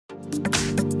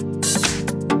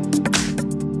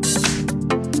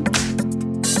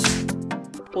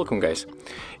Welcome guys!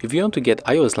 If you want to get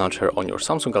iOS launcher on your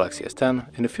Samsung Galaxy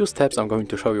S10, in a few steps I'm going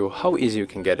to show you how easy you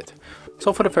can get it.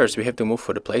 So for the first we have to move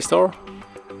for the Play Store,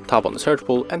 tap on the search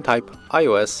pool and type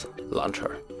iOS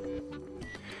launcher.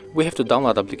 We have to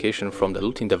download application from the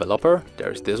Lutin developer,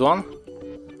 there's this one.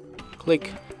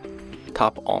 Click,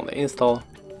 tap on the install,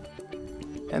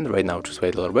 and right now just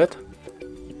wait a little bit.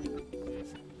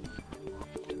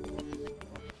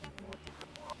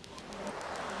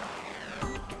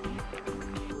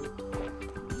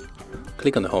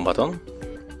 Click on the home button,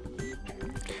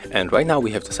 and right now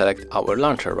we have to select our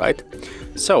launcher, right?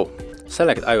 So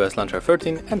select iOS launcher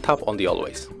 13 and tap on the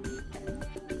always.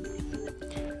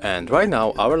 And right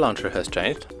now our launcher has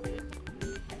changed,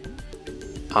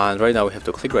 and right now we have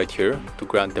to click right here to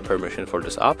grant the permission for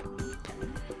this app.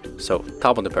 So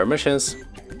tap on the permissions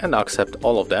and accept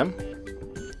all of them,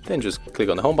 then just click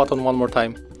on the home button one more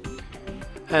time,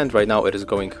 and right now it is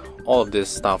going all of this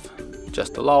stuff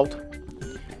just allowed.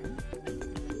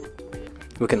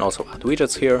 We can also add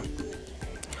widgets here.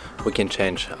 We can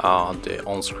change the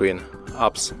on-screen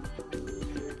apps,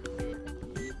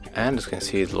 and as you can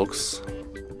see it looks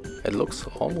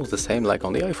almost the same like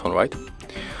on the iPhone, right?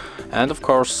 And of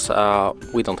course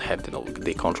we don't have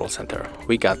the control center.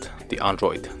 We got the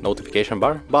Android notification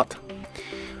bar, but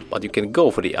you can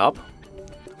go for the app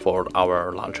for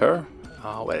our launcher.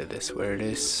 Where it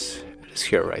is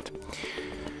here, right?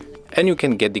 And you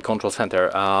can get the control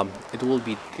center. It will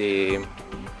be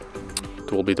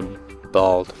the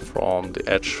belt from the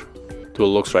edge. It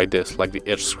will looks like this, like the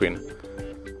edge screen.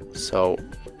 So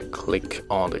click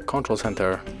on the control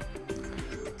center,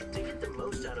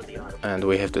 and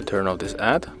we have to turn off this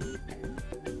ad.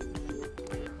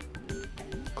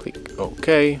 Click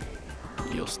OK.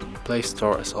 Use the Play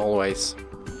Store as always.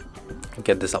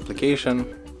 Get this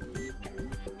application.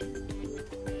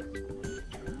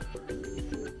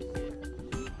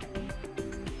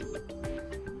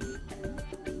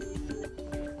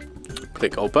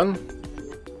 Click open.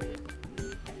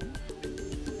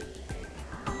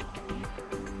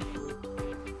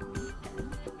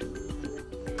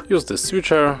 Use the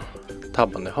switcher,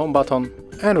 tap on the home button,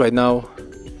 and right now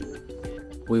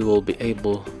we will be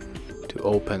able to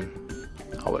open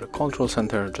our control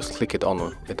center. Just click it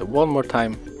on it one more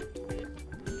time.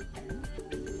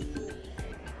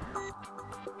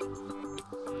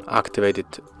 Activate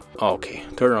it. Okay,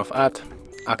 turn off ad,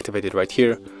 activate it right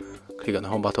here. Click on the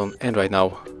home button, and right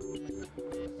now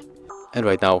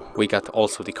we got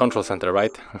also the control center,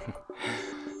 right?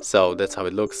 So that's how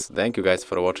it looks. Thank you guys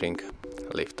for watching.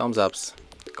 Leave thumbs ups,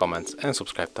 comments and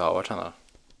subscribe to our channel.